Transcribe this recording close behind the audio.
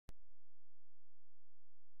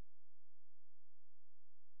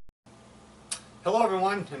Hello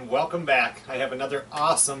everyone and welcome back. I have another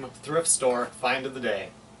awesome thrift store find of the day.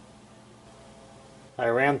 I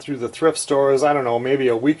ran through the thrift stores, I don't know, maybe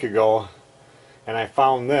a week ago, and I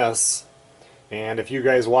found this. And if you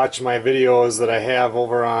guys watch my videos that I have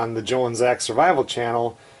over on the Joe and Zach Survival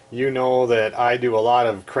channel, you know that I do a lot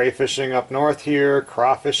of crayfishing up north here,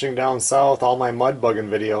 crawfishing down south, all my mudbugging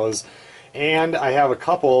videos, and I have a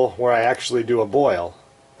couple where I actually do a boil.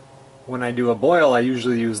 When I do a boil, I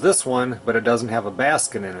usually use this one, but it doesn't have a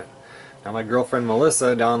basket in it. Now my girlfriend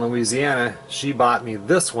Melissa down in Louisiana, she bought me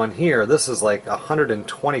this one here. This is like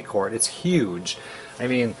 120 quart. It's huge. I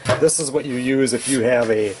mean, this is what you use if you have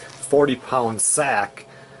a 40-pound sack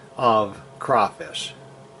of crawfish.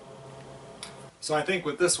 So I think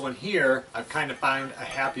with this one here, I've kind of found a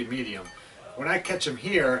happy medium. When I catch them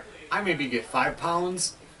here, I maybe get 5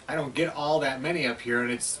 pounds. I don't get all that many up here,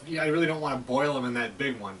 and I really don't want to boil them in that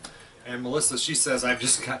big one. And Melissa, she says I've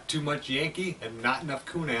just got too much Yankee and not enough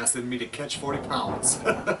coon ass in me to catch 40 pounds.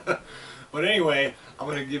 But anyway, I'm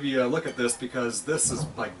going to give you a look at this because this is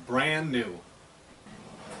like brand new.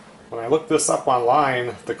 When I looked this up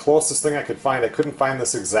online, the closest thing I could find, I couldn't find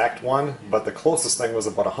this exact one, but the closest thing was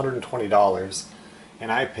about $120.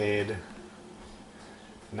 And I paid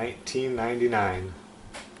 $19.99.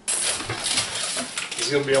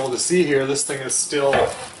 As you'll be able to see here, this thing is still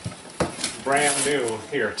brand new.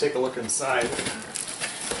 Here, take a look inside.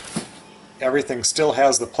 Everything still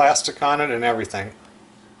has the plastic on it and everything.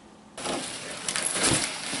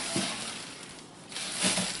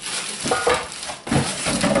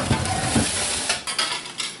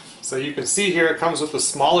 So you can see here it comes with a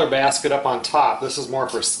smaller basket up on top. This is more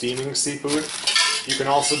for steaming seafood. You can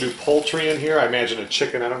also do poultry in here. I imagine a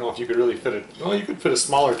chicken. I don't know if you could really fit it. Well, you could fit a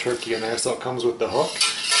smaller turkey in there, so it comes with the hook.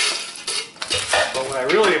 But what I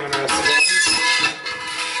really am interested in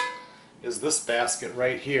is this basket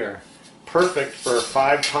right here. Perfect for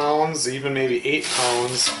 5 pounds, even maybe 8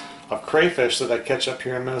 pounds of crayfish that I catch up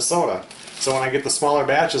here in Minnesota. So when I get the smaller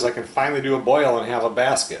batches, I can finally do a boil and have a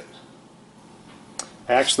basket.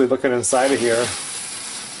 Actually, looking inside of here,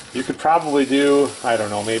 you could probably do, I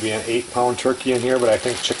don't know, maybe an 8-pound turkey in here, but I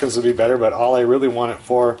think chickens would be better. But all I really want it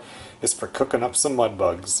for is for cooking up some mud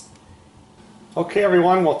bugs. Okay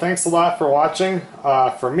everyone, well thanks a lot for watching.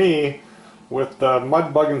 For me, with the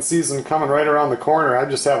mudbugging season coming right around the corner, I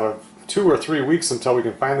just have 2 or 3 weeks until we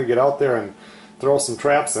can finally get out there and throw some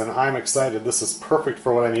traps in. I'm excited. This is perfect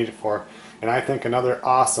for what I need it for. And I think another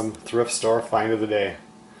awesome thrift store find of the day.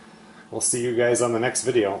 We'll see you guys on the next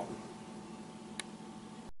video.